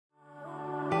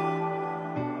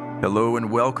Hello and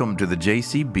welcome to the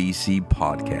JCBC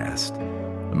podcast.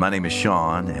 My name is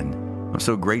Sean, and I'm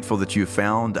so grateful that you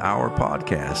found our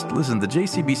podcast. Listen, the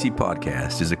JCBC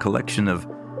podcast is a collection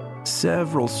of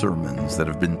several sermons that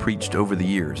have been preached over the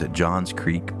years at Johns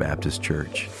Creek Baptist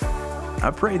Church. I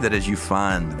pray that as you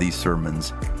find these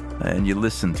sermons and you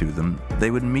listen to them, they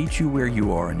would meet you where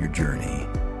you are in your journey.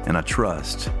 And I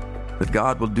trust that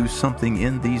God will do something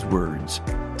in these words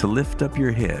to lift up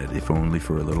your head, if only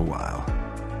for a little while.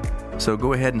 So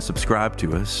go ahead and subscribe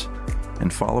to us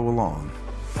and follow along.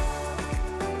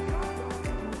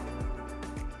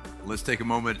 Let's take a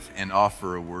moment and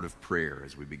offer a word of prayer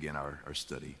as we begin our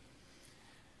study.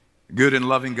 Good and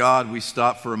loving God, we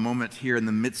stop for a moment here in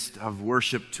the midst of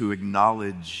worship to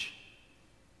acknowledge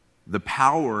the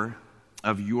power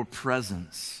of your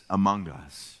presence among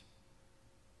us.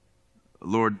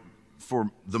 Lord,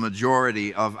 for the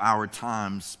majority of our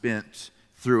time spent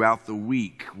throughout the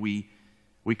week, we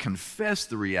confess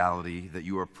the reality that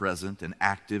you are present and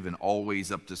active and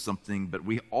always up to something, but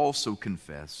we also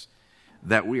confess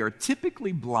that we are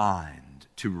typically blind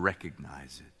to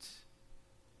recognize it.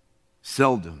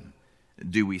 Seldom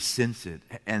do we sense it,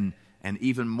 and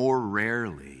even more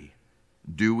rarely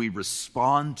do we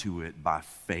respond to it by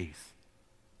faith.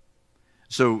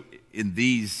 So in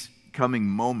these coming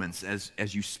moments,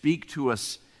 as you speak to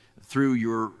us through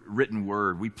your written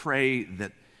word, we pray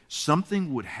that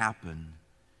something would happen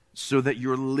so that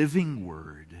your living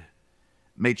word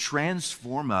may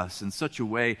transform us in such a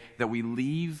way that we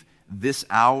leave this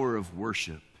hour of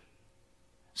worship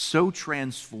so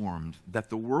transformed that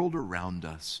the world around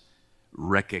us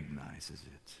recognizes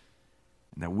it,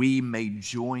 and that we may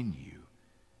join you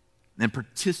and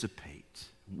participate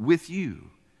with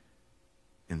you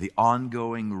in the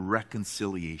ongoing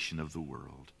reconciliation of the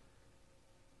world.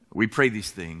 We pray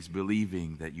these things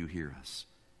believing that you hear us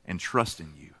and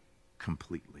trusting you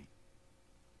completely.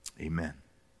 Amen.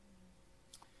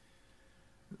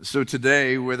 So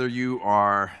today, whether you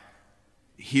are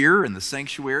here in the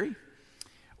sanctuary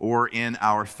or in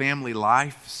our family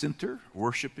life center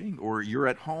worshiping, or you're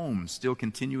at home still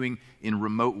continuing in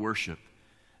remote worship,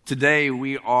 today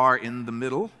we are in the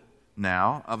middle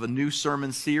now of a new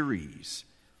sermon series.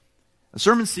 A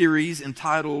sermon series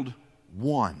entitled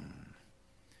One,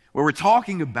 where we're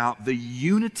talking about the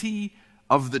unity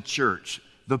of the church,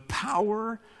 the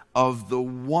power of the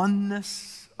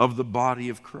oneness of the body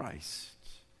of Christ.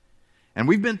 And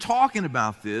we've been talking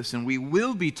about this, and we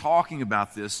will be talking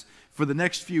about this for the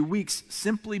next few weeks,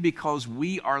 simply because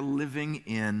we are living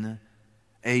in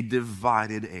a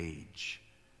divided age.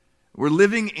 We're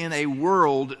living in a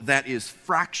world that is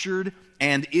fractured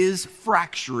and is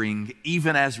fracturing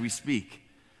even as we speak.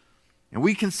 And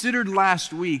we considered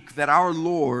last week that our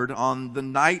Lord, on the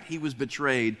night he was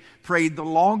betrayed, prayed the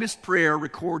longest prayer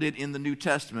recorded in the New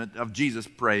Testament of Jesus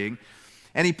praying.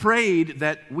 And he prayed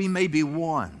that we may be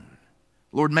one.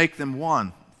 Lord, make them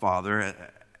one, Father,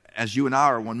 as you and I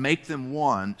are one. Make them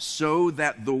one so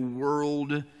that the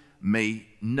world may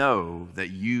know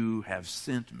that you have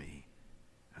sent me.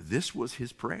 This was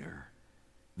his prayer,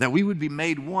 that we would be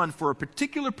made one for a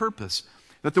particular purpose,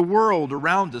 that the world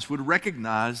around us would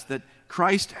recognize that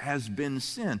Christ has been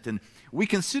sent. And we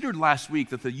considered last week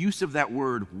that the use of that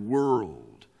word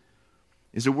world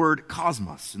is a word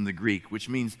cosmos in the Greek, which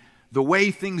means the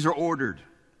way things are ordered.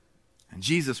 And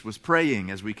Jesus was praying,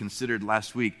 as we considered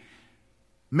last week,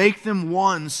 make them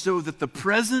one so that the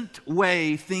present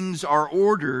way things are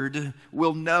ordered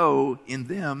will know in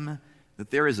them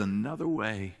that there is another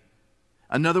way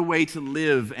to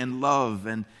live and love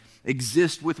and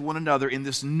exist with one another in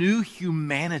this new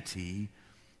humanity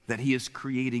that he is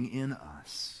creating in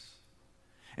us.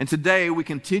 And today we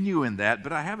continue in that,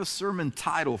 but I have a sermon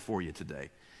title for you today.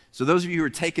 So those of you who are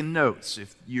taking notes,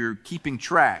 if you're keeping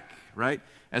track, right,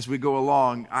 as we go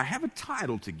along, I have a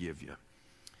title to give you.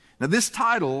 Now this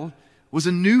title was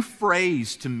a new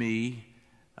phrase to me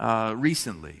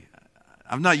recently.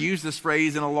 I've not used this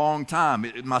phrase in a long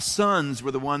time. My sons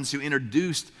were the ones who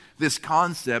introduced this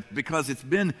concept because it's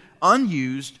been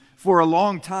unused for a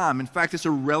long time. In fact, it's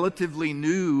a relatively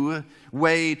new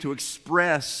way to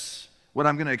express what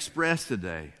I'm going to express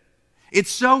today.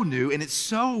 It's so new and it's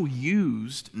so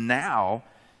used now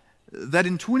that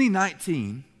in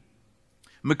 2019,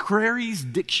 McCrary's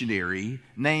Dictionary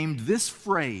named this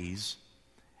phrase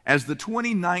as the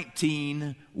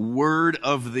 2019 Word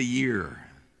of the Year.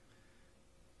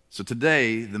 So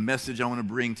today, the message I want to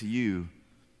bring to you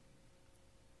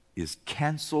is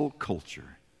cancel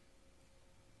culture.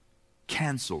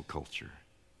 Cancel culture.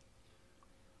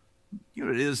 You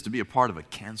know what it is to be a part of a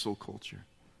cancel culture?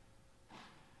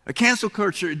 A cancel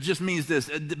culture just means this.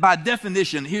 By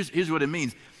definition, here's what it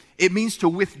means. It means to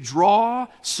withdraw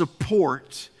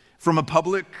support from a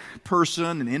public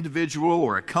person, an individual,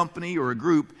 or a company or a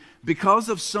group because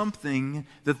of something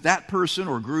that that person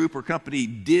or group or company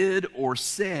did or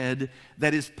said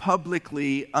that is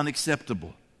publicly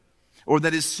unacceptable or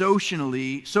that is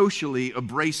socially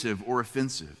abrasive or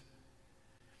offensive.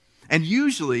 And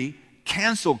usually,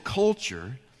 cancel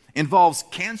culture involves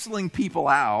canceling people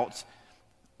out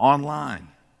online.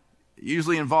 It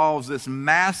usually involves this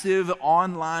massive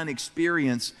online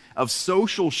experience of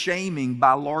social shaming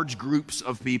by large groups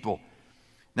of people.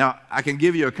 Now, I can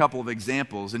give you a couple of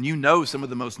examples, and you know some of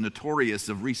the most notorious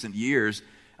of recent years.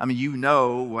 I mean, you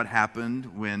know what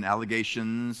happened when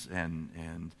allegations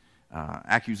and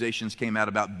accusations came out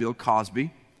about Bill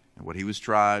Cosby and what he was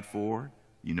tried for.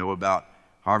 You know about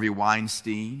Harvey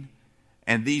Weinstein.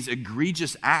 And these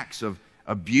egregious acts of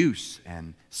abuse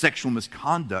and sexual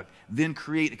misconduct then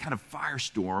create a kind of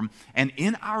firestorm. And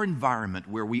in our environment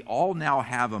where we all now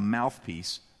have a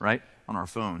mouthpiece, right, on our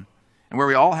phone, and where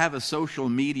we all have a social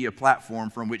media platform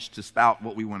from which to spout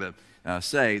what we want to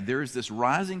say, there's this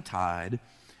rising tide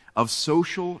of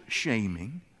social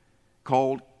shaming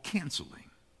called canceling.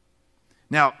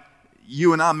 Now,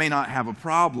 you and I may not have a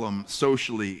problem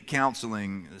socially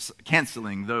canceling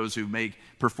those who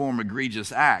perform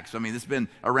egregious acts. I mean, it's been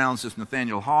around since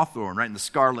Nathaniel Hawthorne, right, in the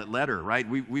Scarlet Letter, right?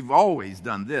 We've always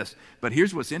done this. But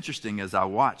here's what's interesting as I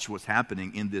watch what's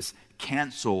happening in this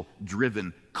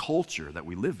cancel-driven culture that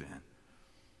we live in.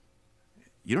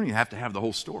 You don't even have to have the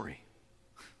whole story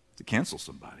to cancel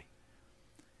somebody.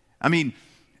 I mean,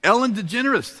 Ellen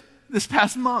DeGeneres this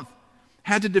past month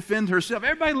had to defend herself.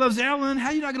 Everybody loves Ellen. How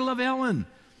are you not going to love Ellen?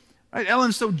 Right?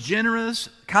 Ellen's so generous,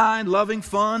 kind, loving,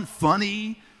 fun,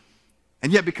 funny.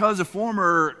 And yet because a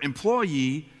former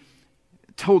employee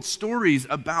told stories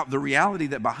about the reality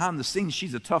that behind the scenes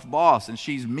she's a tough boss and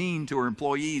she's mean to her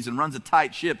employees and runs a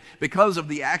tight ship, because of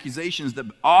the accusations that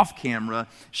off camera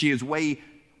she is way,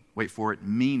 wait for it,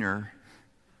 meaner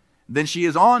than she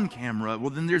is on camera, well,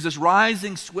 then there's this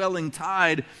rising, swelling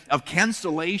tide of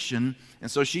cancellation. And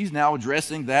so she's now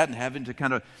addressing that and having to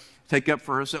kind of take up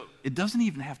for her. So it doesn't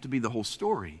even have to be the whole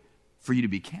story for you to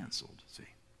be canceled, see.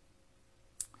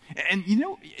 And you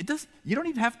know, you don't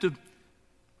even have to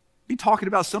be talking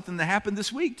about something that happened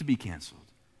this week to be canceled.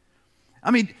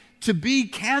 I mean, to be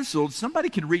canceled, somebody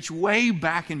could reach way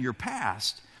back in your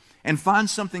past and find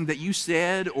something that you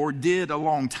said or did a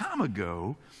long time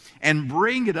ago and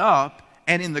bring it up,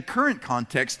 and in the current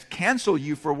context, cancel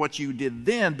you for what you did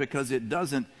then because it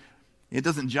doesn't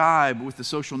jibe with the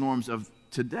social norms of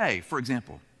today. For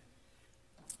example,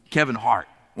 Kevin Hart,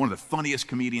 one of the funniest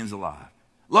comedians alive.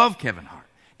 Love Kevin Hart.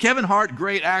 Kevin Hart,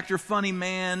 great actor, funny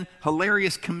man,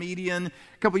 hilarious comedian.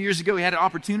 A couple years ago, he had an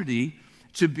opportunity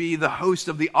to be the host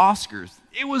of the Oscars.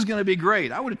 It was going to be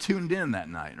great. I would have tuned in that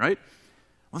night, right?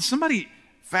 Well, somebody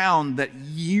found that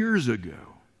years ago,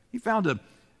 he found a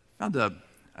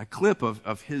clip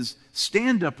of his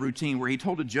stand-up routine where he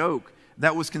told a joke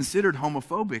that was considered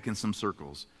homophobic in some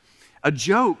circles. A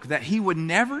joke that he would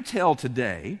never tell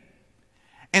today,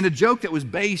 and a joke that was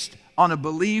based on a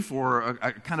belief or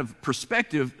a kind of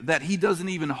perspective that he doesn't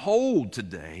even hold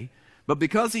today. But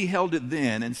because he held it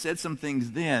then and said some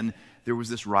things then, there was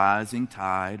this rising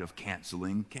tide of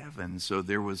canceling Kevin. So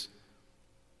there was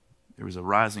a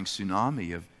rising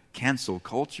tsunami of cancel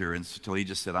culture until he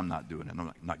just said, I'm not doing it.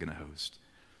 I'm not going to host.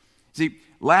 See,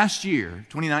 last year,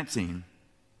 2019,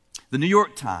 the New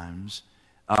York Times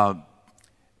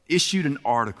issued an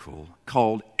article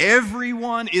called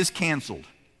Everyone is Canceled.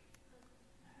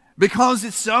 Because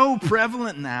it's so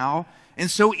prevalent now and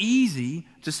so easy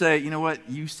to say, you know what,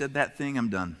 you said that thing, I'm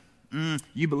done.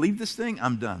 You believe this thing,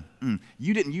 I'm done.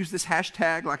 You didn't use this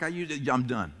hashtag like I used it, I'm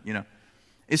done, you know.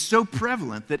 It's so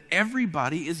prevalent that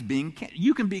everybody is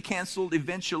you can be canceled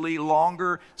eventually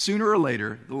sooner or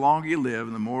later. The longer you live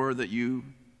and the more that you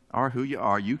are who you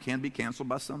are, you can be canceled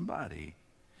by somebody.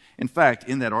 In fact,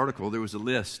 in that article, there was a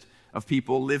list of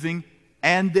people living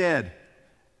and dead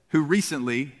who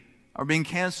recently are being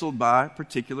canceled by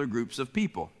particular groups of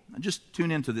people. Now just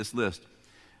tune into this list.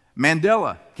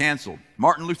 Mandela, canceled.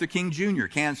 Martin Luther King Jr.,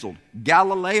 canceled.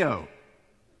 Galileo,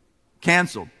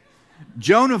 canceled.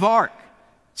 Joan of Arc,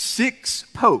 6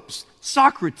 popes,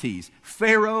 Socrates,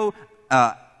 Pharaoh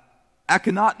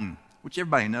Akhenaten, which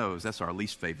everybody knows, that's our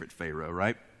least favorite Pharaoh,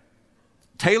 right?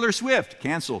 Taylor Swift,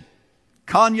 canceled.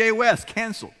 Kanye West,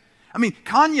 canceled. I mean,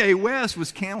 Kanye West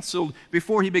was canceled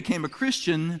before he became a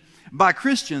Christian by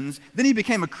Christians. Then he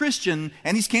became a Christian,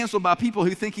 and he's canceled by people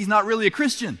who think he's not really a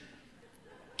Christian.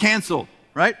 Canceled,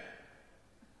 right?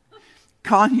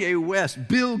 Kanye West,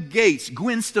 Bill Gates,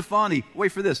 Gwen Stefani.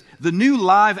 Wait for this. The new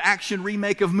live-action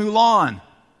remake of Mulan.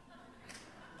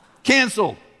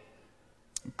 Canceled.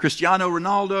 Cristiano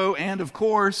Ronaldo and, of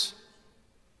course,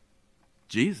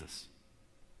 Jesus.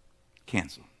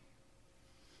 Canceled.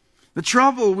 The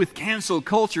trouble with cancel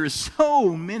culture is so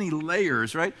many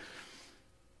layers, right?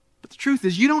 But the truth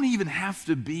is, you don't even have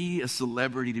to be a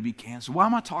celebrity to be canceled. Why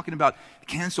am I talking about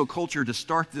cancel culture to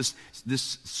start this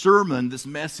sermon, this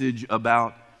message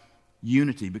about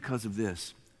unity? Because of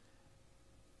this.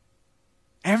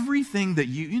 Everything that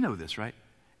you know this, right?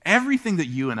 Everything that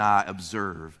you and I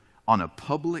observe on a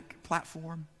public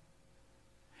platform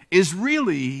is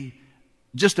really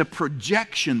just a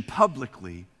projection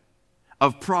publicly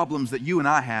of problems that you and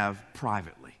I have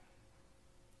privately.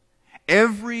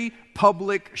 Every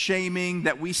public shaming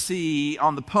that we see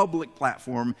on the public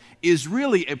platform is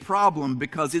really a problem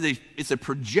because it's a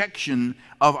projection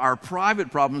of our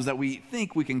private problems that we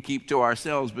think we can keep to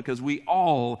ourselves, because we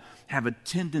all have a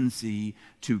tendency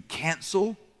to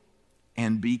cancel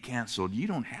and be canceled. You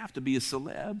don't have to be a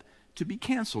celeb to be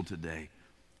canceled today.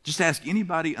 Just ask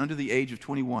anybody under the age of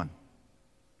 21.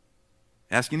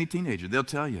 Ask any teenager. They'll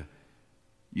tell you.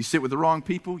 You sit with the wrong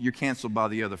people, you're canceled by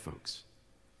the other folks.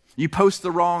 You post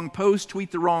the wrong post,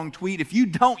 tweet the wrong tweet. If you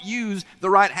don't use the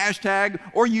right hashtag,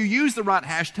 or you use the right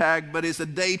hashtag, but it's a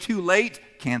day too late,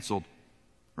 canceled.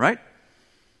 Right?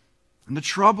 And the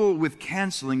trouble with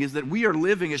canceling is that we are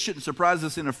living, it shouldn't surprise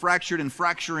us, in a fractured and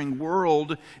fracturing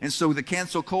world. And so the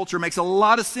cancel culture makes a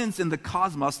lot of sense in the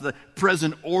cosmos, the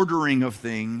present ordering of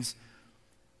things.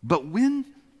 But when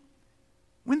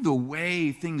the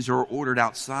way things are ordered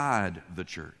outside the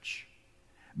church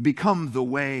become the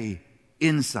way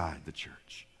inside the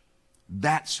church,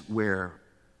 that's where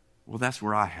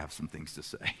I have some things to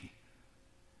say.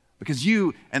 Because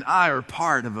you and I are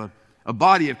part of a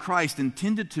body of Christ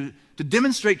intended to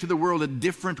demonstrate to the world a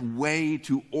different way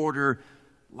to order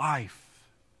life.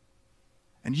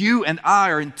 And you and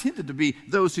I are intended to be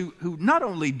those who not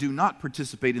only do not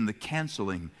participate in the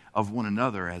canceling of one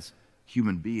another as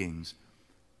human beings,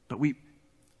 but we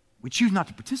choose not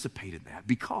to participate in that,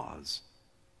 because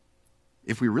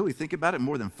if we really think about it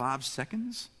more than 5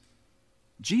 seconds,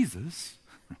 Jesus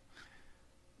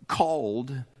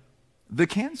called the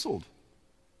canceled.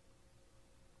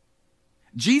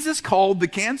 Jesus called the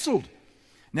canceled.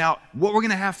 Now, what we're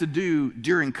going to have to do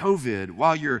during COVID,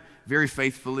 while you're very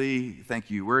faithfully,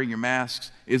 thank you, wearing your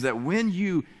masks, is that when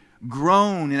you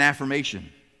groan in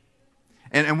affirmation,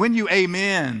 and when you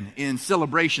amen in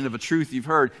celebration of a truth you've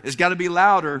heard, it's got to be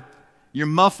louder. You're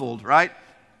muffled, right?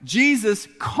 Jesus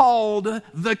called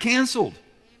the canceled.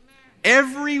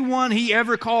 Everyone he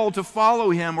ever called to follow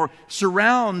him or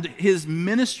surround his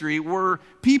ministry were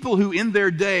people who in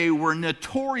their day were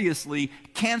notoriously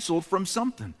canceled from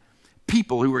something.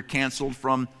 People who were canceled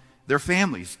from their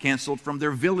families, canceled from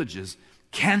their villages,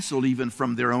 canceled even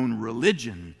from their own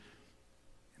religion.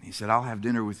 And he said, I'll have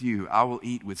dinner with you. I will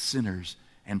eat with sinners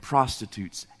and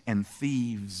prostitutes and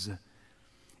thieves.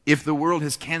 If the world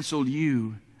has canceled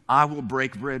you, I will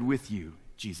break bread with you,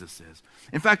 Jesus says.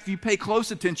 In fact, if you pay close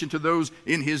attention to those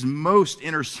in his most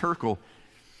inner circle,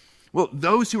 well,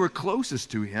 those who were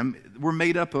closest to him were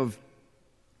made up of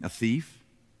a thief,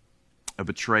 a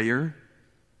betrayer,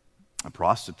 a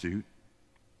prostitute,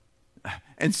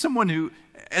 and someone who,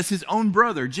 as his own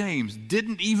brother, James,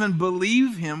 didn't even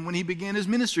believe him when he began his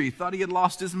ministry. He thought he had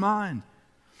lost his mind.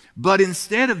 But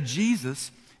instead of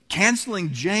Jesus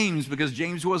canceling James because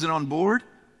James wasn't on board,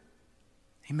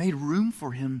 he made room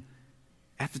for him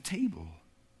at the table.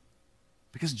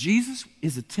 Because Jesus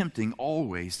is attempting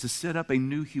always to set up a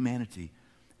new humanity,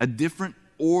 a different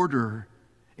order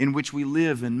in which we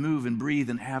live and move and breathe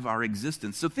and have our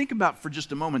existence. So think about for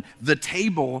just a moment the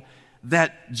table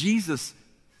that Jesus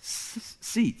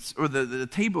seats, or the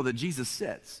table that Jesus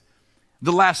sets.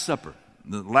 The Last Supper,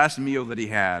 the last meal that he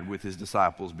had with his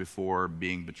disciples before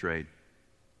being betrayed,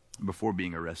 before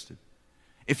being arrested.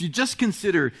 If you just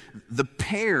consider the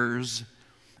pairs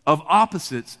of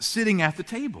opposites sitting at the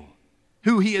table,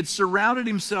 who he had surrounded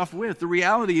himself with, the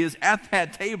reality is at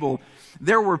that table,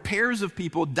 there were pairs of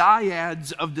people,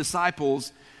 dyads of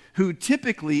disciples, who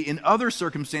typically in other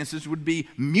circumstances would be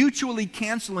mutually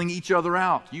canceling each other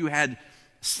out. You had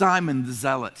Simon the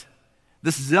Zealot.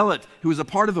 This zealot who was a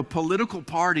part of a political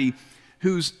party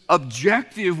whose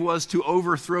objective was to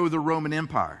overthrow the Roman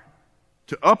Empire,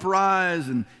 to uprise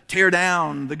and tear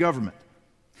down the government.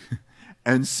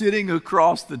 And sitting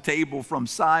across the table from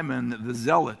Simon the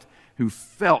Zealot, who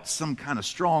felt some kind of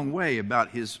strong way about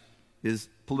his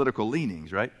political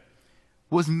leanings, right,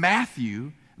 was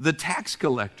Matthew, the tax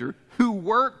collector, who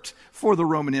worked for the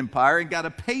Roman Empire and got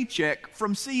a paycheck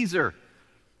from Caesar.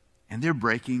 And they're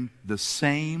breaking the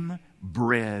same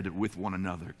bread with one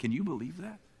another. Can you believe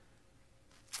that?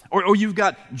 Or you've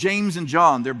got James and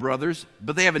John, they're brothers,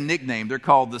 but they have a nickname. They're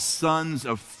called the Sons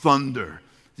of Thunder.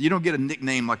 You don't get a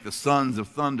nickname like the Sons of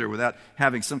Thunder without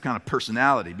having some kind of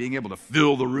personality, being able to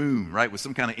fill the room, right, with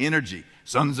some kind of energy.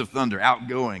 Sons of Thunder,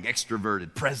 outgoing,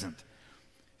 extroverted, present.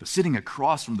 But sitting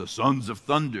across from the Sons of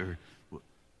Thunder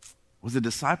was a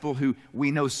disciple who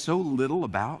we know so little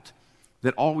about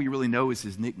that all we really know is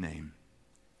his nickname,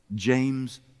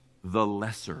 James the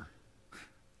Lesser.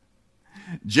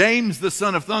 James, the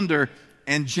son of thunder,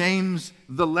 and James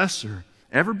the Lesser.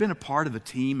 Ever been a part of a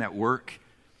team at work?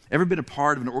 Ever been a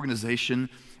part of an organization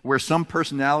where some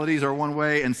personalities are one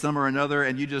way and some are another,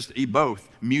 and you just eat both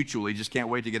mutually, just can't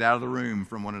wait to get out of the room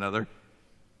from one another?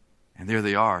 And there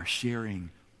they are,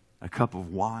 sharing a cup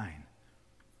of wine,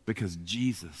 because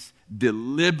Jesus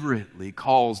deliberately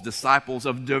calls disciples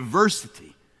of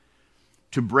diversity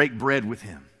to break bread with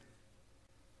him.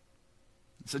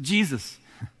 So Jesus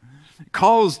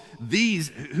calls these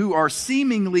who are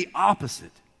seemingly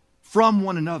opposite from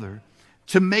one another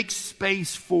to make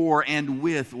space for and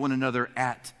with one another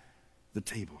at the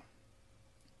table.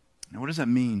 Now, what does that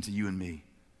mean to you and me?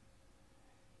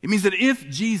 It means that if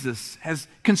Jesus has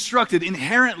constructed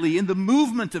inherently in the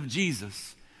movement of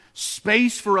Jesus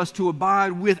space for us to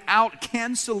abide without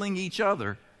canceling each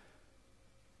other,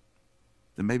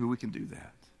 then maybe we can do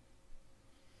that.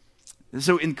 And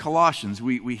so in Colossians,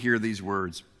 we hear these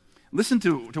words. Listen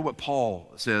to what Paul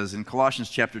says in Colossians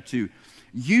chapter 2.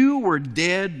 You were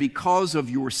dead because of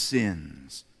your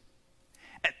sins,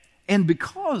 and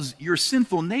because your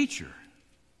sinful nature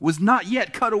was not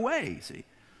yet cut away, see.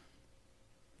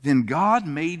 Then God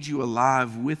made you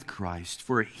alive with Christ,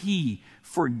 for he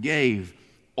forgave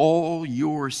all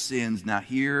your sins. Now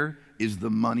here is the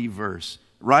money verse.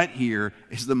 Right here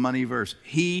is the money verse.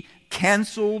 He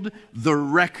canceled the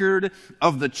record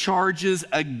of the charges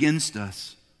against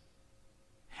us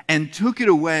and took it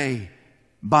away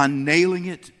by nailing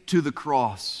it to the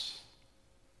cross.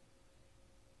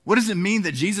 What does it mean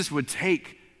that Jesus would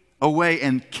take away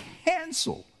and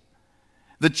cancel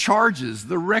the charges,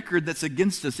 the record that's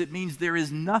against us? It means there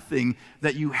is nothing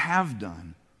that you have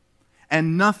done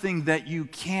and nothing that you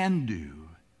can do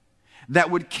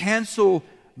that would cancel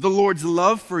the Lord's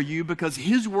love for you, because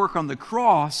his work on the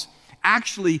cross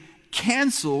actually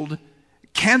canceled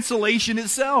cancellation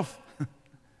itself.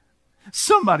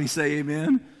 Somebody say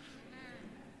amen.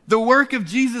 The work of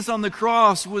Jesus on the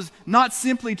cross was not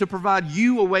simply to provide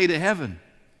you a way to heaven,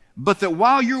 but that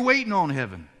while you're waiting on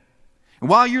heaven,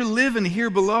 while you're living here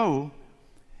below,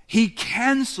 he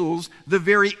cancels the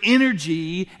very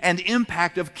energy and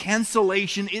impact of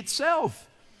cancellation itself.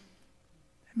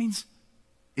 That means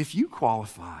if you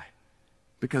qualify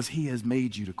because he has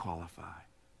made you to qualify,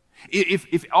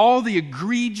 if all the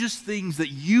egregious things that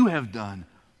you have done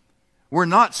were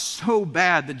not so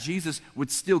bad that Jesus would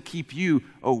still keep you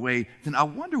away, then I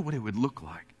wonder what it would look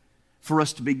like for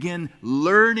us to begin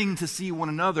learning to see one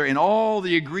another in all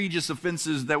the egregious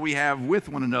offenses that we have with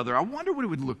one another. I wonder what it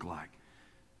would look like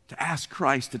to ask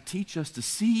Christ to teach us to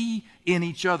see in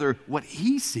each other what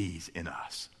he sees in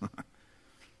us.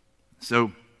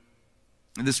 So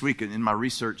this week in my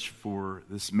research for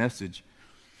this message,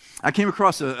 I came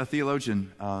across a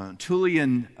theologian,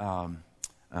 Tullian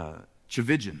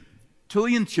Tchividjian.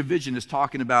 Tullian Tchividjian is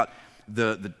talking about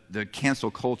the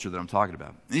cancel culture that I'm talking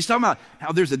about. And he's talking about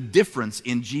how there's a difference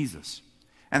in Jesus,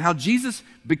 and how Jesus,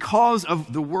 because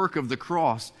of the work of the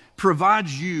cross,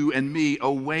 provides you and me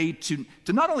a way to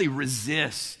not only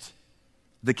resist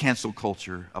the cancel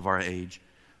culture of our age,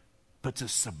 but to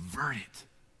subvert it,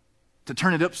 to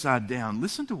turn it upside down.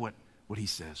 Listen to what he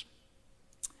says.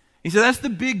 He said that's the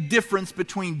big difference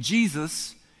between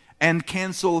Jesus and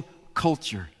cancel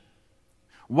culture.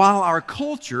 While our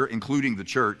culture, including the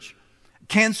church,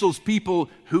 cancels people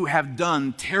who have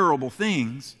done terrible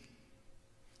things,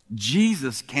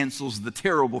 Jesus cancels the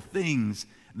terrible things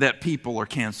that people are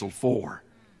canceled for.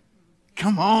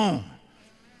 Come on.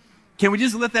 Can we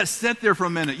just let that sit there for a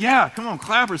minute? Yeah, come on,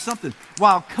 clap or something.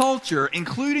 While culture,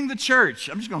 including the church,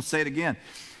 I'm just going to say it again,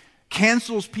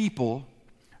 cancels people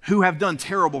who have done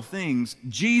terrible things,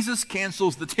 Jesus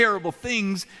cancels the terrible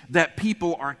things that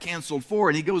people are canceled for.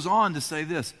 And he goes on to say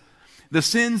this: the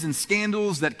sins and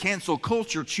scandals that cancel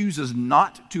culture chooses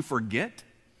not to forget,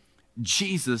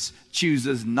 Jesus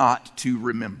chooses not to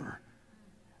remember.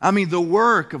 I mean, the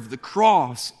work of the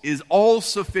cross is all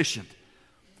sufficient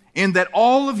in that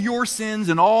all of your sins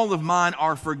and all of mine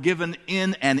are forgiven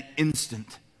in an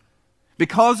instant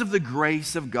because of the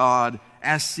grace of God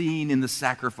as seen in the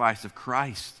sacrifice of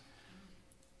Christ.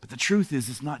 But the truth is,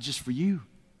 it's not just for you.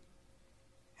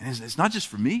 And it's not just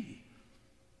for me.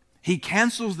 He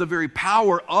cancels the very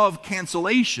power of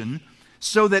cancellation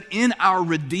so that in our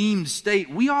redeemed state,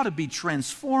 we ought to be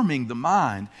transforming the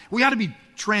mind. We ought to be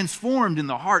transformed in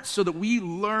the heart so that we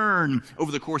learn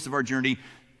over the course of our journey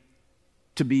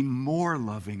to be more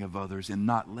loving of others and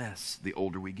not less the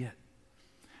older we get.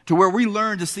 To where we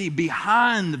learn to see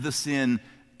behind the sin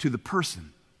to the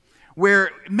person.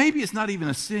 Where maybe it's not even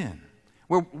a sin.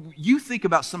 Where you think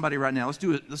about somebody right now. Let's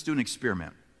do an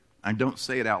experiment. I don't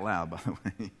say it out loud, by the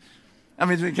way. I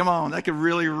mean, come on, that could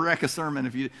really wreck a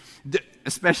sermon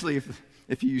especially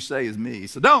if you say as me.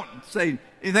 So don't say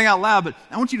anything out loud, but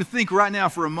I want you to think right now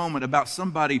for a moment about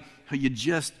somebody who you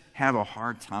just have a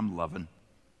hard time loving.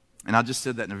 And I just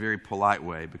said that in a very polite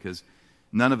way because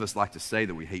none of us like to say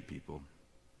that we hate people.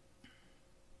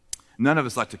 None of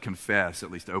us like to confess, at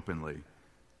least openly,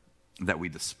 that we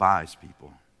despise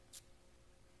people.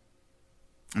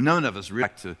 None of us really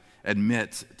like to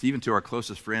admit, even to our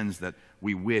closest friends, that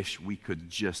we wish we could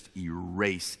just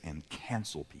erase and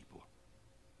cancel people.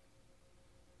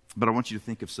 But I want you to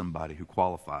think of somebody who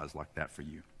qualifies like that for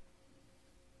you.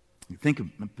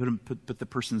 Put the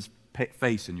person's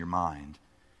face in your mind.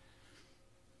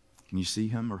 Can you see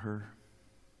him or her?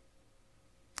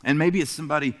 And maybe it's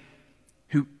somebody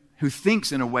who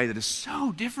thinks in a way that is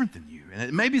so different than you.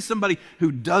 And maybe it's somebody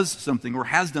who does something or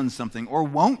has done something or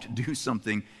won't do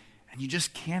something, and you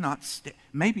just cannot stay.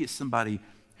 Maybe it's somebody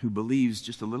who believes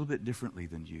just a little bit differently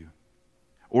than you,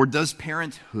 or does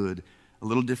parenthood a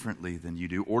little differently than you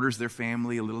do, orders their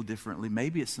family a little differently.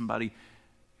 Maybe it's somebody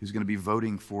who's going to be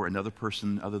voting for another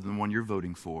person other than the one you're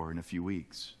voting for in a few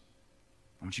weeks.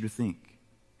 I want you to think.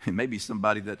 It may be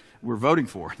somebody that we're voting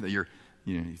for that you're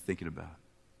thinking about.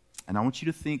 And I want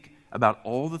you to think about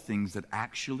all the things that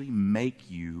actually make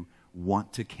you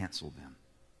want to cancel them.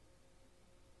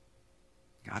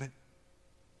 Got it?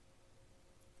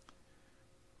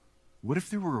 What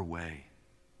if there were a way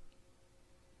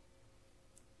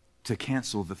to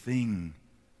cancel the thing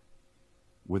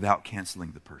without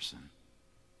canceling the person?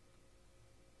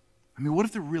 I mean, what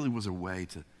if there really was a way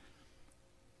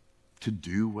to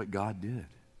do what God did?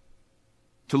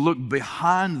 To look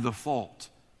behind the fault,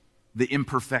 the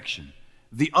imperfection,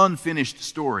 the unfinished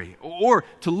story, or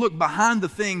to look behind the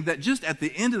thing that just at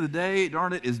the end of the day,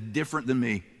 darn it, is different than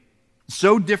me.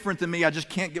 So different than me, I just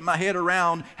can't get my head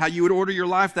around how you would order your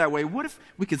life that way. What if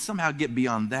we could somehow get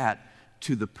beyond that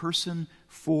to the person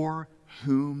for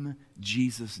whom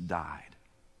Jesus died?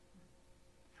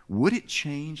 Would it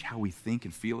change how we think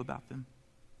and feel about them?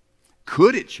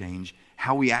 Could it change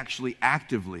how we actually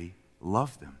actively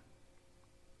love them?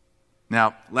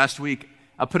 Now, last week,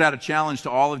 I put out a challenge to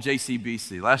all of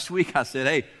JCBC. Last week, I said,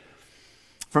 hey,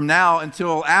 from now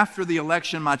until after the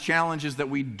election, my challenge is that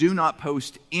we do not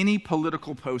post any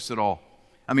political posts at all.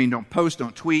 I mean, don't post,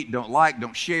 don't tweet, don't like,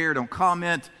 don't share, don't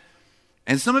comment.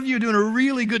 And some of you are doing a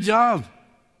really good job.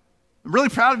 I'm really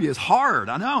proud of you. It's hard,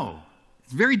 I know.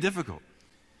 It's very difficult.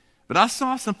 But I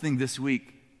saw something this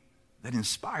week that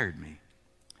inspired me.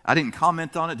 I didn't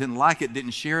comment on it, didn't like it,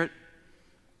 didn't share it.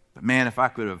 But man, if I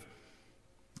could have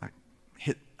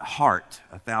hit heart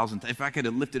 1,000 times, if I could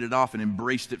have lifted it off and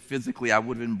embraced it physically, I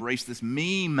would have embraced this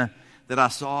meme that I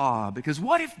saw. Because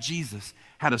what if Jesus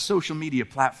had a social media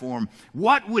platform?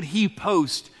 What would he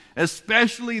post,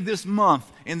 especially this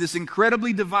month in this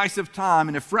incredibly divisive time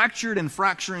in a fractured and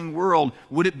fracturing world?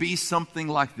 Would it be something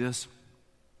like this?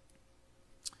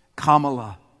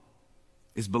 Kamala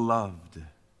is beloved.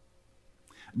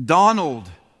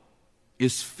 Donald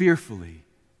is fearfully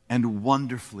and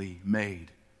wonderfully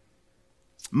made.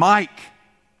 Mike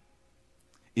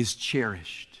is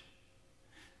cherished.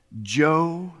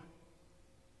 Joe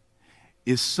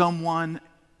is someone,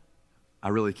 I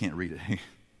really can't read it.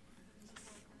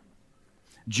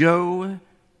 Joe,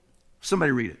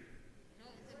 somebody read it.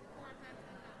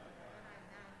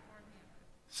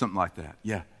 Something like that,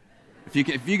 yeah. If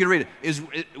you can read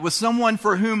it. Was someone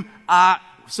for whom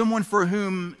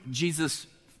Jesus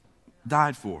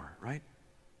died for, right?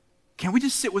 Can we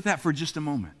just sit with that for just a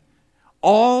moment?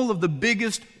 All of the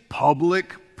biggest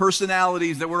public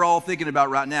personalities that we're all thinking about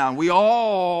right now, and we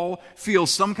all feel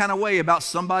some kind of way about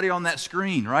somebody on that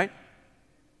screen, right?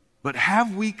 But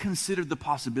have we considered the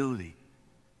possibility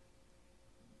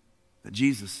that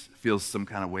Jesus feels some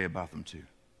kind of way about them too?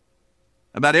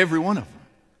 About every one of them.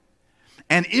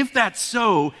 And if that's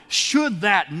so, should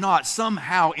that not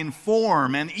somehow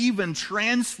inform and even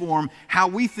transform how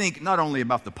we think not only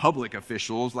about the public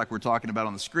officials like we're talking about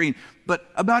on the screen,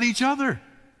 but about each other?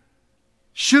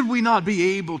 Should we not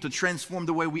be able to transform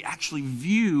the way we actually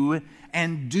view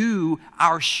and do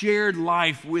our shared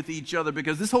life with each other?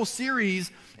 Because this whole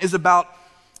series is about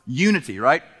unity,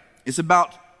 right? It's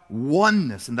about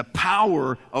oneness and the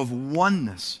power of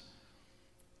oneness.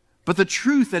 But the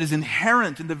truth that is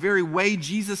inherent in the very way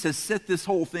Jesus has set this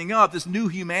whole thing up, this new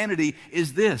humanity,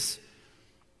 is this: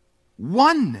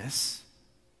 oneness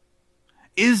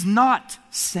is not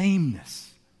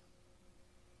sameness.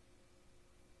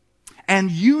 And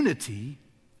unity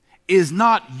is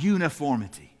not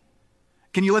uniformity.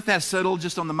 Can you let that settle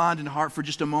just on the mind and heart for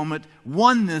just a moment?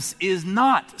 Oneness is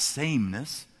not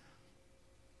sameness.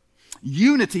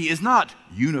 Unity is not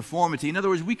uniformity. In other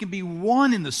words, we can be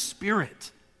one in the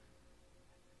Spirit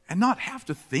and not have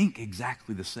to think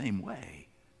exactly the same way.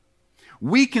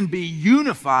 We can be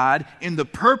unified in the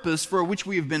purpose for which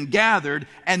we have been gathered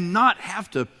and not have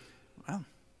to,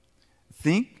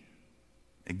 think,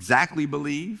 exactly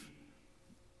believe,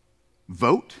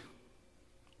 vote,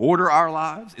 order our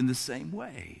lives in the same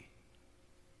way.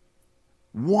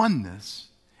 Oneness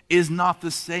is not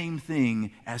the same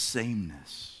thing as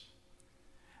sameness.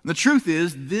 And the truth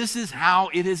is, this is how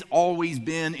it has always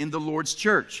been in the Lord's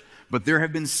church. But there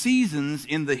have been seasons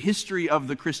in the history of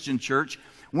the Christian church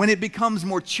when it becomes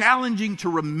more challenging to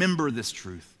remember this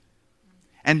truth.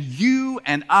 And you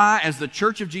and I, as the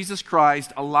Church of Jesus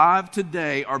Christ, alive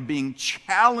today, are being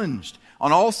challenged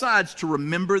on all sides to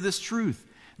remember this truth,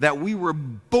 that we were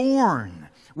born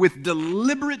with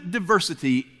deliberate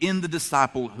diversity in the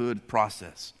disciplehood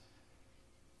process.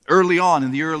 Early on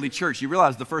in the early church, you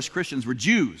realize the first Christians were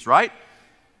Jews, right?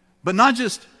 But not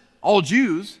just all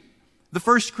Jews. The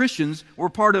first Christians were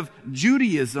part of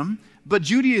Judaism, but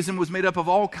Judaism was made up of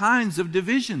all kinds of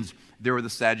divisions. There were the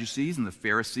Sadducees and the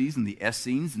Pharisees and the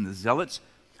Essenes and the Zealots,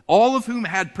 all of whom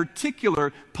had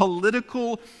particular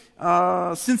political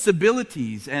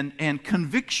sensibilities and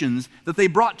convictions that they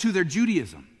brought to their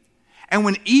Judaism. And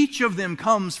when each of them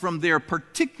comes from their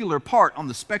particular part on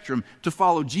the spectrum to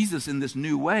follow Jesus in this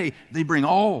new way, they bring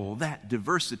all that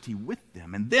diversity with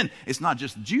them. And then it's not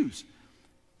just Jews,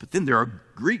 but then there are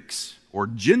Greeks or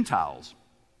Gentiles.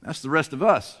 That's the rest of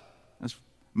us. That's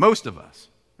most of us,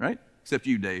 right? Except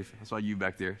you, Dave. I saw you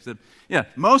back there. Said, yeah,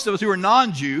 most of us who are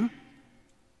non-Jew,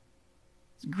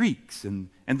 Greeks, and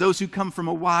those who come from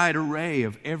a wide array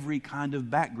of every kind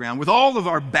of background, with all of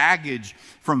our baggage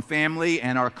from family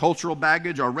and our cultural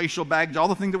baggage, our racial baggage, all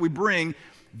the things that we bring,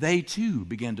 they too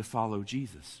began to follow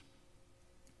Jesus.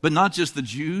 But not just the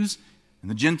Jews and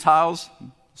the Gentiles,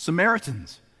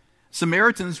 Samaritans.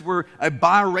 Samaritans were a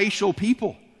biracial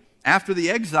people. After the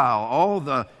exile, all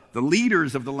the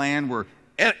leaders of the land were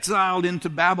exiled into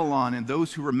Babylon, and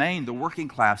those who remained, the working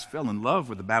class, fell in love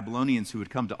with the Babylonians who had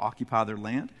come to occupy their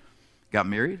land, got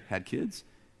married, had kids.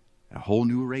 A whole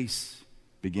new race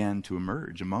began to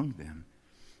emerge among them.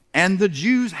 And the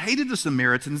Jews hated the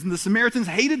Samaritans, and the Samaritans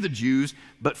hated the Jews,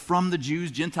 but from the Jews,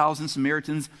 Gentiles, and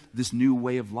Samaritans, this new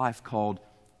way of life called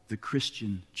the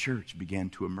Christian church began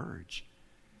to emerge.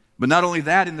 But not only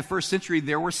that, in the first century,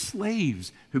 there were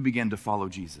slaves who began to follow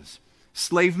Jesus.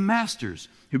 Slave masters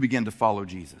who began to follow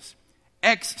Jesus.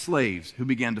 Ex-slaves who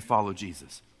began to follow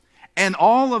Jesus. And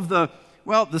all of the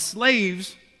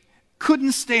slaves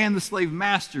couldn't stand the slave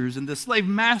masters, and the slave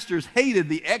masters hated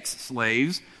the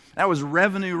ex-slaves. That was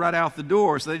revenue right out the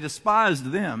door, so they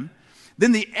despised them.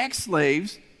 Then the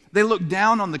ex-slaves, they looked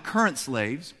down on the current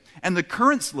slaves, and the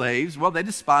current slaves, they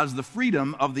despised the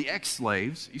freedom of the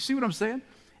ex-slaves. You see what I'm saying?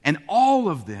 And all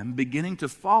of them beginning to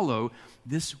follow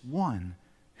this one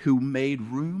who made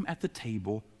room at the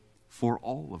table for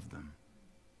all of them.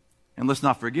 And let's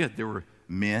not forget, there were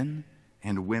men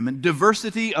and women,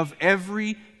 diversity of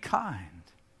every kind.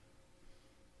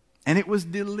 And it was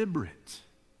deliberate.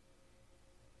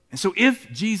 And so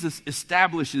if Jesus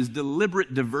establishes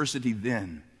deliberate diversity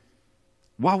then,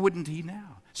 why wouldn't he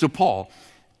now? So Paul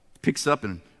picks up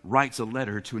and writes a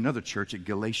letter to another church at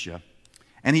Galatia,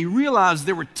 and he realized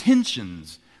there were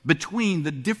tensions between the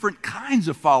different kinds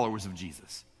of followers of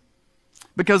Jesus.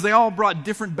 Because they all brought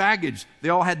different baggage. They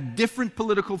all had different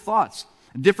political thoughts,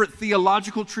 different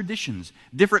theological traditions,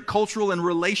 different cultural and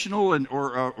relational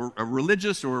or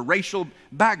religious or racial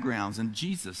backgrounds.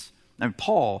 And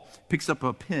Paul picks up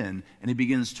a pen and he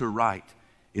begins to write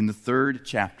in the 3rd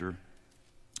chapter,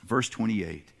 verse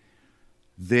 28.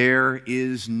 There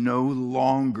is no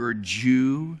longer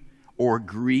Jew or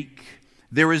Greek.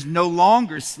 There is no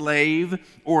longer slave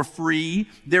or free.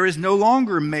 There is no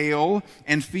longer male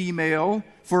and female,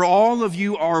 for all of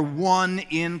you are one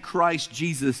in Christ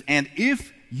Jesus. And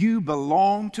if you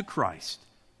belong to Christ,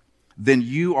 then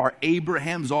you are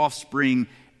Abraham's offspring,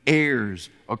 heirs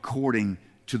according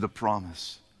to the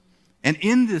promise. And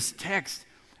in this text,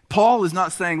 Paul is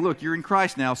not saying, look, you're in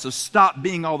Christ now, so stop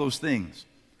being all those things.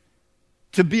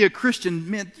 To be a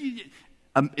Christian meant...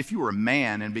 if you were a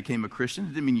man and became a Christian, it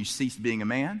didn't mean you ceased being a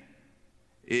man.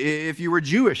 If you were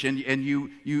Jewish and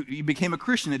you became a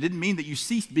Christian, it didn't mean that you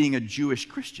ceased being a Jewish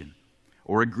Christian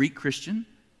or a Greek Christian,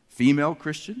 female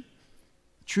Christian.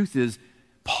 The truth is,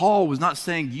 Paul was not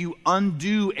saying you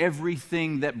undo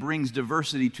everything that brings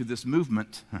diversity to this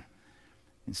movement.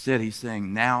 Instead, he's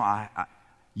saying now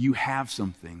you have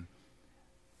something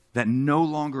that no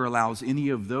longer allows any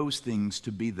of those things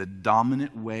to be the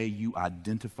dominant way you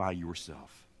identify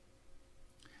yourself.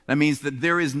 That means that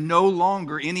there is no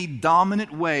longer any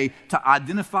dominant way to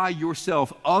identify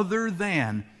yourself other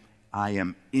than I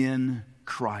am in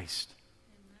Christ.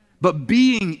 But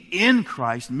being in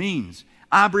Christ means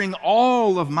I bring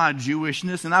all of my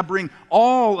Jewishness and I bring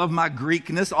all of my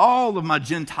Greekness, all of my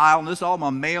Gentileness, all my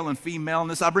male and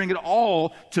femaleness. I bring it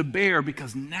all to bear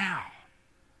because now,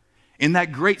 in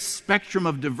that great spectrum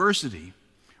of diversity,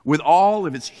 with all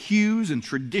of its hues and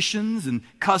traditions and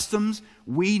customs,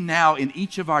 we now, in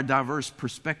each of our diverse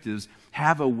perspectives,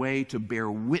 have a way to bear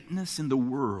witness in the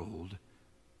world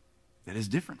that is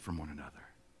different from one another.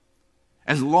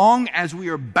 As long as we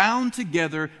are bound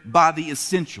together by the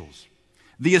essentials,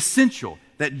 the essential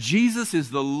that Jesus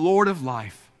is the Lord of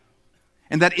life,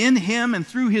 and that in Him and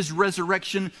through His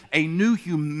resurrection, a new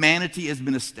humanity has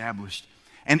been established.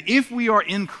 And if we are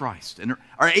in Christ and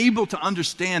are able to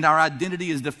understand our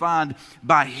identity is defined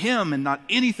by Him and not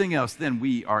anything else, then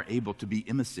we are able to be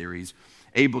emissaries,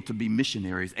 able to be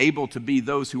missionaries, able to be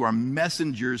those who are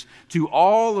messengers to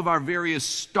all of our various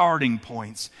starting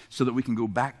points so that we can go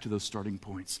back to those starting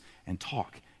points and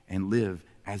talk and live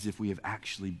as if we have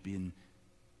actually been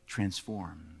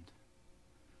transformed.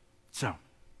 So,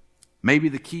 maybe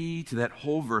the key to that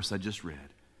whole verse I just read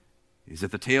is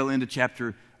at the tail end of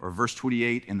chapter, or verse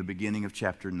 28 and the beginning of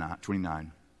chapter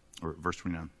 29, or verse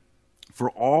 29.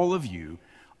 For all of you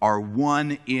are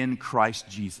one in Christ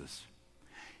Jesus.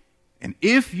 And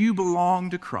if you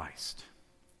belong to Christ,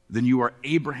 then you are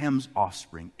Abraham's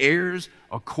offspring, heirs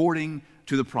according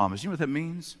to the promise. You know what that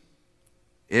means?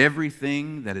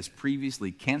 Everything that has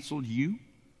previously canceled you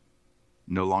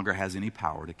no longer has any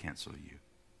power to cancel you.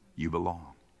 You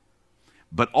belong.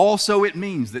 But also it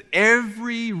means that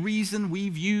every reason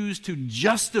we've used to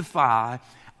justify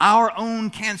our own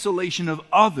cancellation of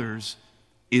others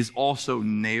is also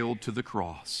nailed to the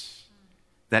cross.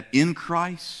 That in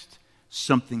Christ,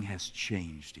 something has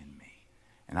changed in me.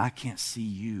 And I can't see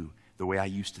you the way I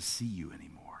used to see you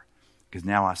anymore. Because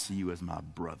now I see you as my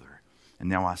brother. And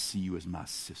now I see you as my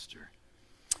sister.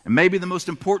 And maybe the most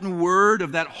important word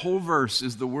of that whole verse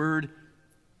is the word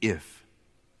if.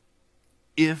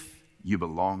 If you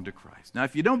belong to Christ. Now,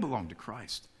 if you don't belong to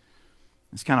Christ,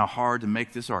 it's kind of hard to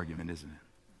make this argument, isn't it?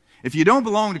 If you don't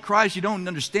belong to Christ, you don't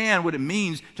understand what it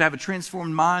means to have a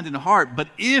transformed mind and heart. But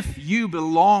if you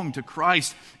belong to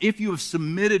Christ, if you have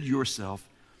submitted yourself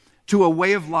to a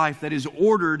way of life that is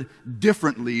ordered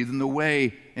differently than the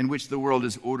way in which the world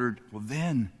is ordered, well,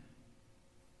 then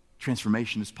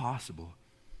transformation is possible.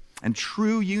 And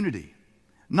true unity,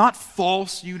 not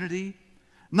false unity,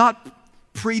 not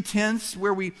pretense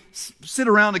where we sit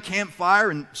around a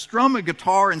campfire and strum a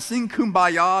guitar and sing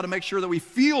Kumbaya to make sure that we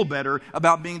feel better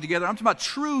about being together. I'm talking about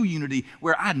true unity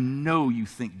where I know you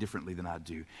think differently than I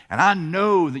do. And I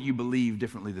know that you believe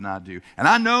differently than I do. And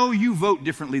I know you vote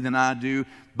differently than I do.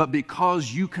 But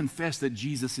because you confess that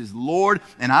Jesus is Lord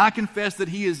and I confess that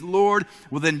He is Lord,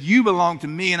 well then you belong to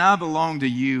me and I belong to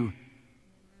you.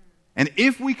 And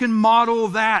if we can model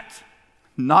that,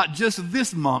 not just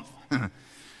this month,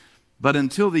 but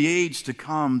until the age to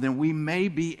come, then we may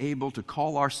be able to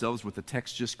call ourselves what the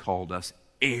text just called us,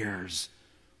 heirs.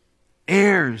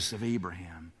 Heirs of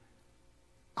Abraham.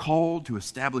 Called to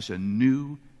establish a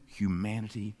new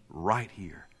humanity right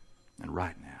here and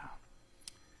right now.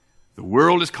 The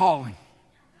world is calling.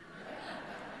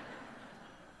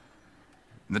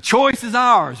 And the choice is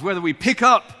ours, whether we pick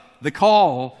up the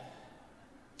call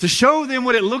to show them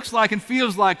what it looks like and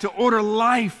feels like to order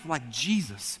life like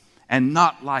Jesus and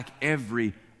not like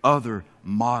every other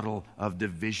model of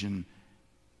division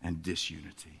and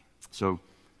disunity. So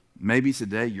maybe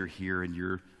today you're here and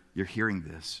you're hearing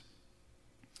this.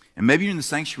 And maybe you're in the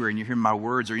sanctuary and you're hearing my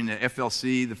words, or you're in the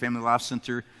FLC, the Family Life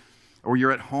Center, or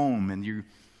you're at home and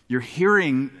you're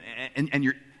hearing and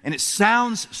it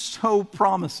sounds so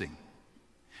promising.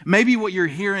 Maybe what you're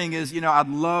hearing is, I'd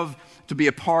love to be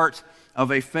a part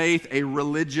of a faith, a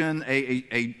religion,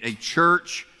 a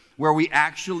church where we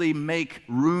actually make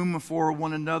room for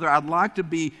one another. I'd like to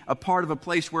be a part of a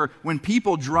place where when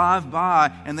people drive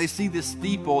by and they see this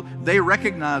steeple, they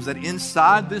recognize that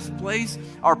inside this place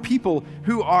are people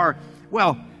who are,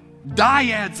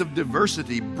 dyads of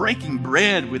diversity, breaking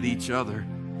bread with each other,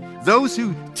 Those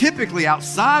who typically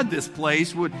outside this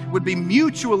place would be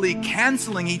mutually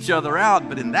canceling each other out,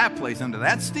 but in that place, under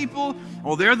that steeple,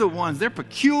 well, they're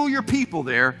peculiar people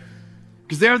there,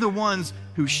 because they're the ones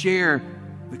who share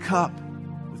the cup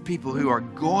with people who are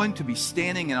going to be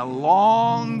standing in a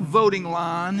long voting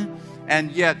line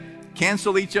and yet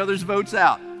cancel each other's votes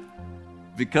out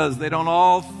because they don't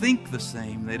all think the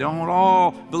same. They don't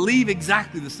all believe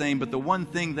exactly the same, but the one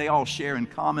thing they all share in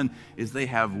common is they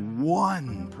have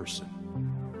one person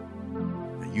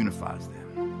that unifies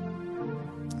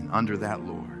them. And under that,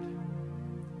 Lord,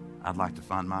 I'd like to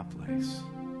find my place.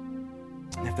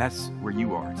 And if that's where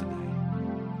you are today,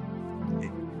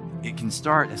 it can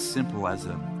start as simple as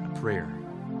a prayer.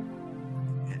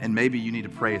 And maybe you need to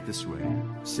pray it this way,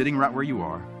 sitting right where you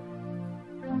are,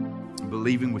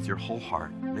 believing with your whole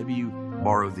heart. Maybe you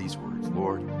borrow these words: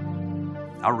 Lord,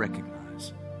 I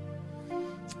recognize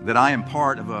that I am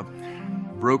part of a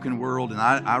broken world, and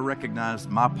I recognize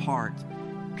my part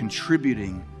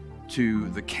contributing to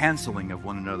the canceling of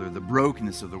one another, the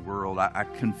brokenness of the world. I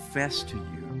confess to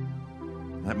you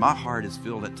that my heart is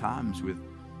filled at times with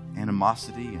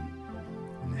animosity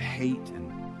and hate and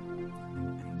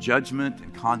judgment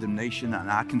and condemnation,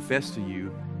 and I confess to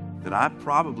you that I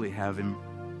probably have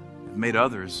made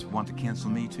others want to cancel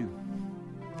me too,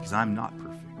 because I'm not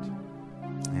perfect,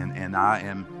 and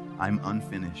I'm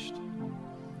unfinished.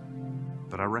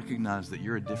 But I recognize that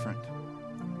you're a different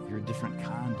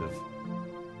kind of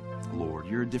Lord.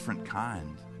 You're a different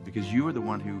kind, because you are the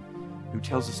one who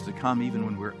tells us to come even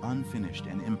when we're unfinished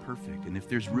and imperfect. And if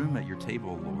there's room at your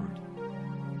table, Lord,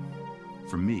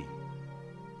 for me,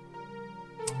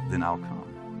 then I'll come.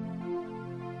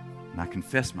 And I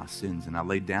confess my sins, and I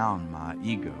lay down my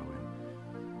ego,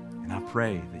 and I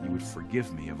pray that you would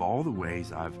forgive me of all the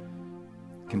ways I've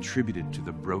contributed to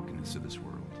the brokenness of this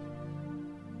world.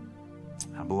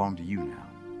 I belong to you now.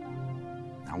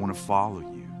 I want to follow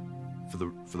you for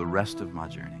the rest of my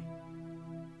journey.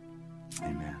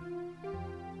 Amen.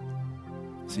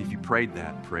 See, if you prayed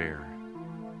that prayer,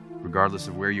 regardless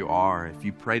of where you are, if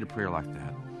you prayed a prayer like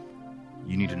that,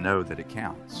 you need to know that it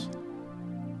counts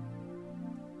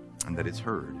and that it's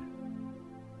heard.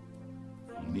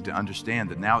 You need to understand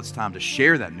that now it's time to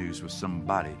share that news with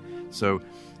somebody. So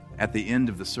at the end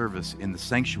of the service in the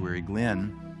sanctuary,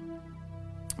 Glenn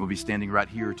will be standing right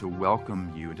here to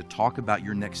welcome you and to talk about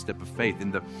your next step of faith.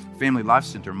 In the Family Life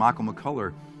Center, Michael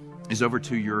McCullough is over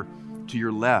to your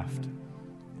left.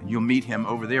 And you'll meet him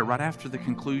over there right after the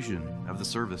conclusion of the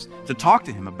service to talk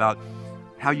to him about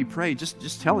how you prayed.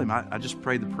 Just tell him, I just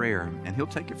prayed the prayer, and he'll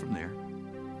take it from there.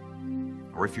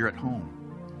 Or if you're at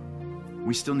home,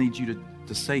 we still need you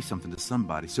to say something to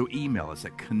somebody. So email us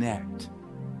at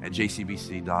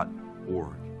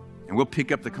connect@jcbc.org. And we'll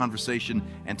pick up the conversation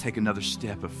and take another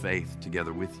step of faith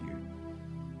together with you.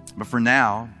 But for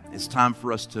now, it's time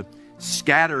for us to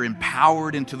scatter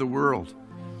empowered into the world.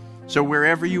 So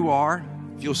wherever you are,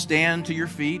 if you'll stand to your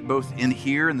feet, both in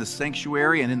here in the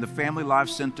sanctuary and in the Family Life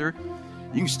Center,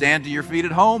 you can stand to your feet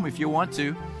at home if you want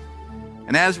to.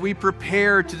 And as we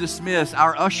prepare to dismiss,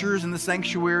 our ushers in the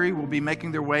sanctuary will be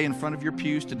making their way in front of your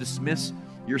pews to dismiss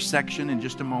your section in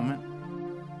just a moment.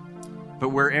 But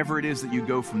wherever it is that you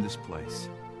go from this place,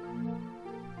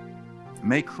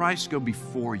 may Christ go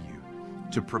before you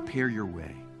to prepare your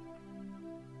way.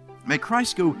 May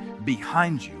Christ go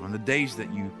behind you on the days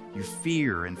that you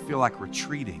fear and feel like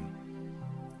retreating,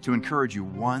 to encourage you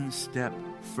one step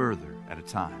further at a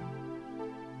time.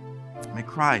 May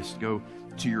Christ go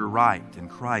to your right and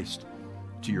Christ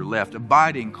to your left,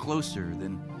 abiding closer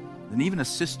than even a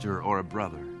sister or a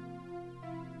brother.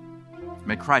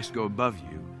 May Christ go above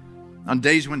you on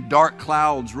days when dark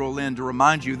clouds roll in, to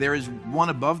remind you there is one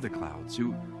above the clouds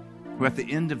who at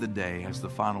the end of the day has the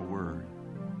final word.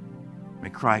 May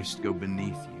Christ go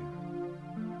beneath you,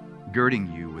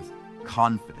 girding you with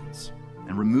confidence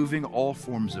and removing all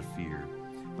forms of fear.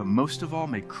 But most of all,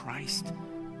 may Christ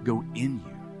go in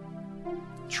you,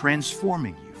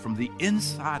 transforming you from the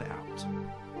inside out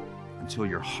until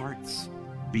your hearts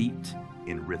beat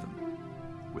in rhythm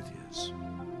with His.